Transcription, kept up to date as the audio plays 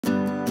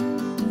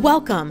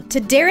Welcome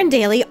to Darren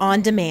Daily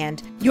On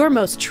Demand, your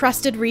most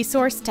trusted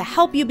resource to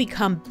help you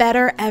become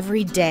better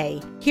every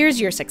day.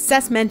 Here's your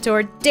success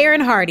mentor, Darren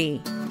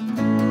Hardy.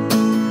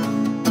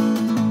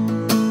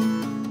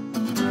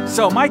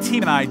 So my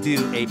team and I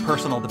do a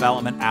personal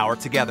development hour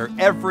together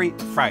every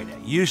Friday.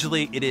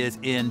 Usually it is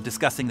in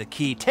discussing the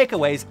key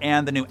takeaways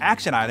and the new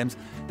action items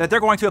that they're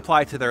going to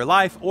apply to their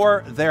life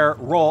or their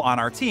role on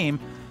our team,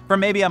 from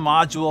maybe a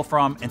module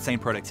from Insane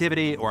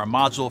Productivity, or a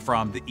module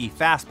from the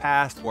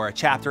eFastPass, or a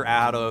chapter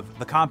out of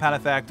The Compound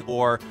Effect,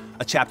 or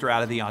a chapter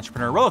out of the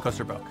Entrepreneur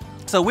Rollercoaster book.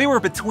 So we were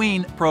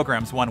between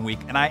programs one week,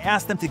 and I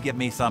asked them to give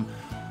me some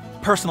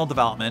personal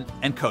development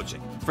and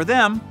coaching, for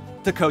them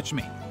to coach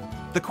me.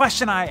 The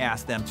question I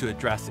asked them to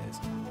address is,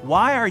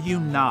 why are you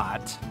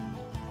not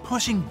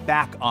pushing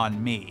back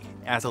on me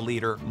as a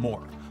leader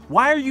more?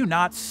 Why are you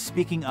not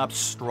speaking up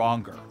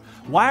stronger?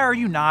 Why are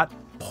you not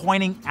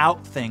pointing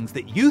out things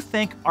that you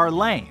think are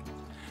lame?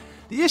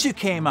 The issue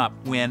came up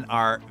when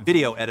our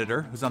video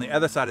editor, who's on the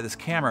other side of this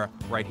camera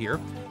right here,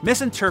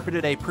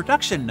 misinterpreted a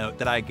production note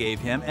that I gave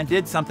him and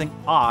did something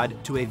odd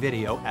to a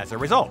video as a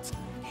result.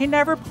 He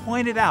never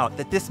pointed out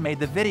that this made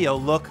the video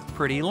look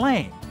pretty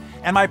lame.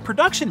 And my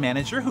production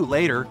manager, who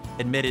later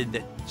admitted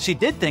that she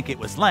did think it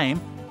was lame,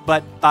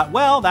 but thought,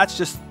 well, that's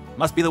just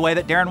must be the way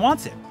that Darren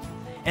wants it.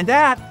 And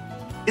that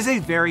is a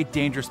very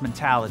dangerous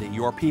mentality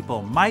your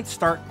people might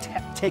start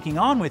taking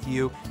on with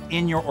you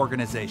in your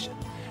organization.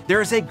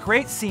 There is a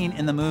great scene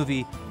in the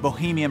movie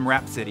Bohemian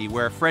Rhapsody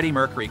where Freddie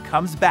Mercury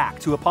comes back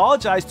to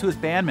apologize to his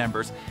band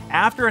members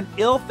after an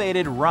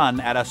ill-fated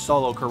run at a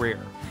solo career.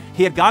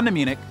 He had gone to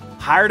Munich,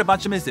 hired a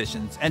bunch of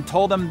musicians, and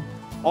told them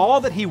all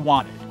that he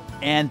wanted.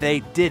 And they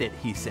did it,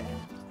 he said.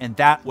 And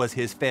that was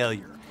his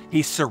failure.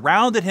 He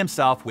surrounded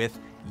himself with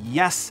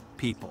yes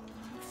people.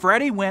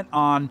 Freddie went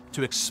on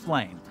to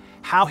explain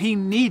how he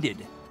needed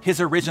his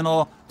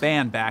original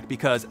band back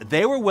because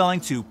they were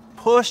willing to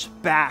push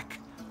back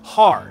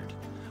hard,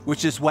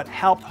 which is what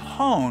helped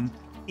hone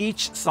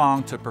each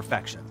song to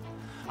perfection.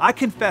 I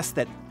confess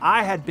that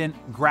I had been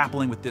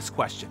grappling with this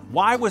question.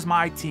 Why was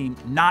my team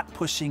not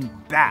pushing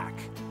back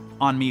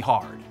on me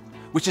hard,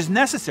 which is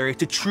necessary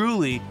to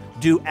truly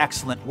do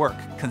excellent work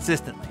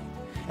consistently?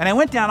 And I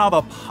went down all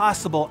the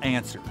possible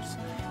answers.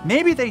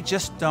 Maybe they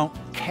just don't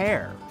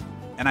care.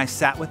 And I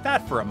sat with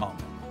that for a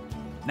moment.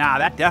 Nah,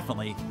 that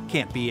definitely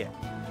can't be it.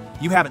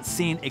 You haven't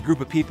seen a group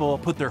of people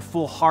put their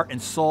full heart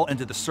and soul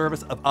into the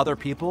service of other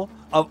people,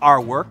 of our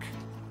work,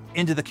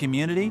 into the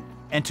community,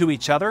 and to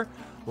each other,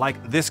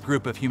 like this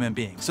group of human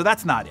beings. So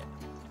that's not it.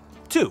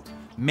 2,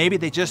 maybe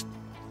they just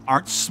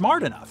aren't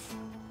smart enough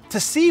to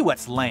see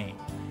what's lame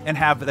and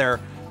have the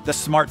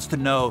smarts to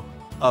know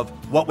of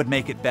what would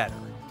make it better.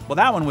 Well,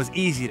 that one was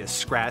easy to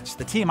scratch.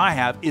 The team I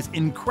have is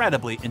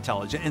incredibly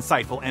intelligent,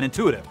 insightful, and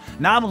intuitive.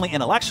 Not only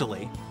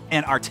intellectually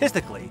and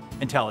artistically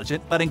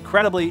intelligent, but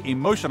incredibly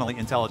emotionally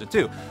intelligent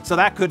too. So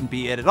that couldn't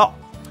be it at all.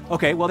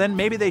 Okay, well then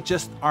maybe they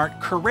just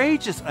aren't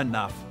courageous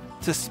enough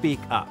to speak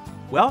up.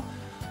 Well,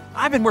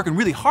 I've been working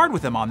really hard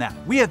with them on that.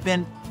 We have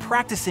been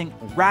practicing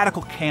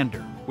radical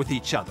candor with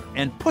each other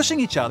and pushing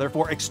each other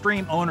for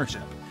extreme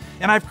ownership.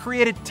 And I've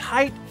created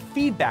tight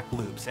feedback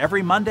loops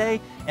every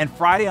Monday and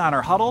Friday on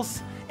our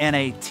huddles, and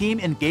a team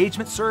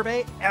engagement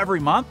survey every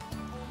month.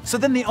 So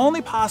then the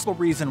only possible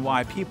reason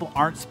why people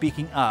aren't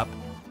speaking up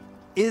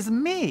is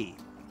me.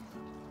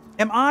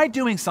 Am I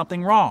doing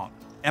something wrong?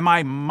 Am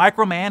I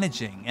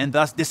micromanaging and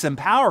thus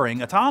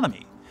disempowering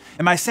autonomy?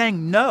 Am I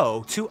saying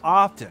no too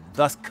often,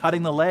 thus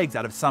cutting the legs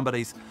out of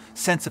somebody's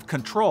sense of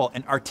control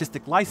and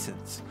artistic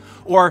license?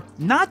 Or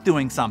not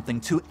doing something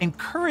to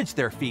encourage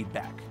their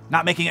feedback,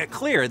 not making it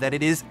clear that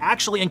it is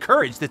actually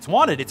encouraged, it's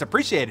wanted, it's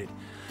appreciated,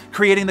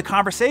 creating the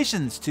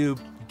conversations to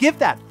give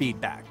that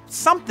feedback,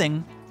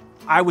 something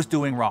I was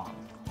doing wrong.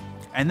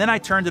 And then I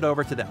turned it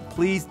over to them.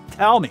 Please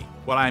tell me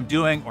what I'm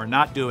doing or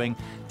not doing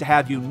to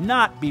have you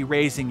not be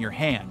raising your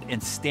hand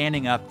and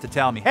standing up to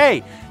tell me,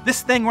 hey,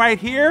 this thing right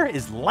here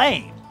is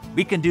lame.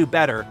 We can do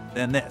better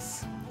than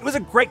this. It was a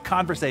great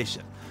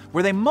conversation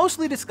where they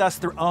mostly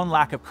discussed their own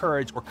lack of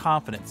courage or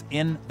confidence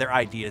in their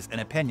ideas and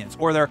opinions,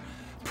 or their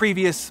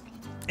previous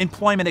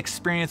employment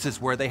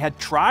experiences where they had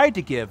tried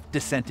to give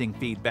dissenting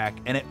feedback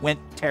and it went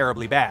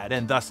terribly bad,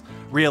 and thus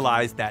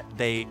realized that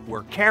they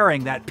were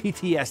carrying that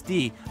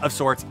PTSD of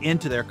sorts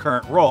into their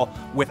current role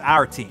with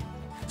our team.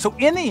 So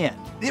in the end,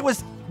 it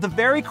was the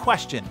very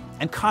question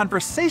and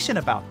conversation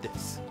about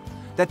this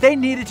that they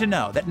needed to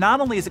know, that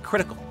not only is it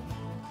critical,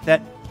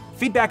 that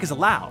feedback is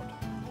allowed,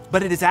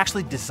 but it is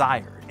actually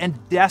desired and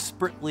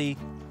desperately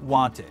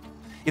wanted.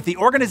 If the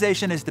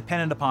organization is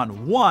dependent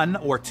upon one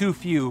or too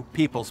few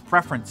people's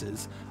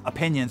preferences,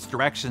 opinions,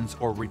 directions,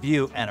 or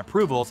review and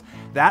approvals,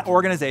 that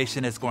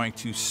organization is going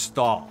to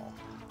stall.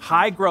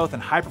 High growth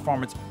and high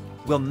performance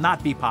will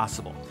not be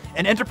possible.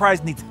 An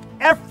enterprise needs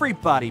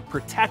everybody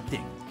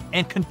protecting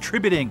and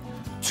contributing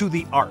to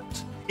the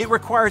art. It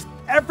requires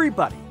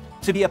everybody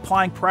to be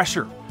applying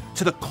pressure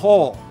to the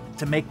coal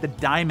to make the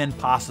diamond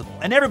possible,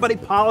 and everybody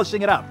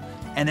polishing it up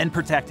and then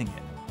protecting it.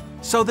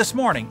 So this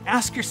morning,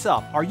 ask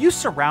yourself, are you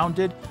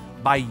surrounded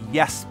by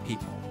yes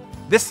people?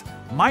 This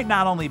might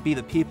not only be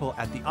the people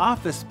at the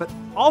office, but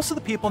also the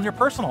people in your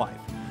personal life.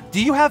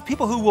 Do you have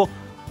people who will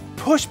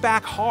push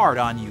back hard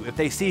on you if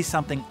they see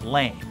something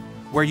lame,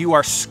 where you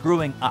are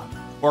screwing up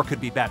or could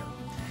be better?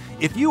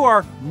 If you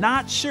are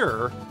not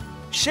sure,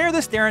 share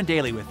this Darren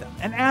Daily with them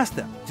and ask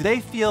them, do they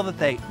feel that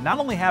they not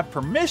only have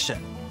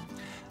permission,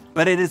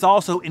 but it is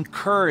also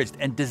encouraged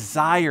and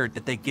desired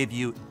that they give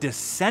you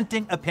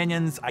dissenting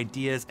opinions,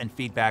 ideas, and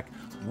feedback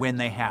when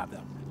they have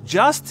them?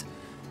 Just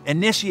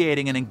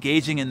initiating and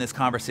engaging in this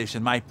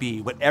conversation might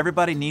be what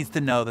everybody needs to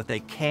know, that they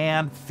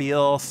can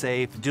feel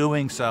safe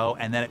doing so,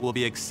 and that it will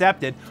be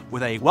accepted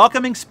with a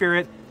welcoming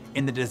spirit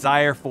in the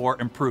desire for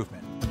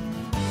improvement.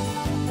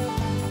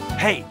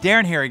 Hey,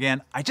 Darren here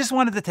again. I just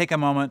wanted to take a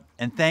moment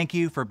and thank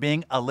you for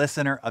being a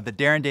listener of the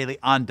Darren Daily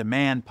On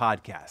Demand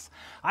podcast.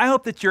 I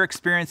hope that you're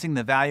experiencing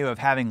the value of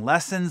having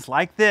lessons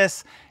like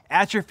this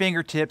at your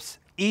fingertips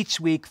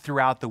each week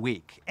throughout the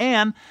week,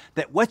 and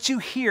that what you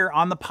hear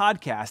on the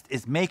podcast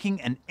is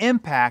making an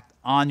impact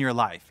on your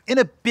life in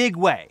a big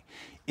way.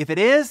 If it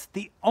is,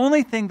 the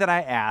only thing that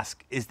I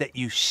ask is that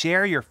you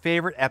share your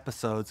favorite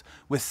episodes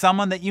with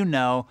someone that you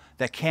know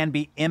that can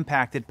be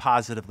impacted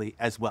positively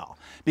as well.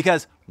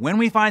 Because when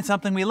we find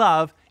something we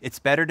love, it's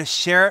better to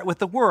share it with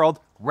the world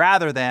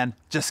rather than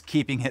just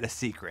keeping it a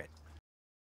secret.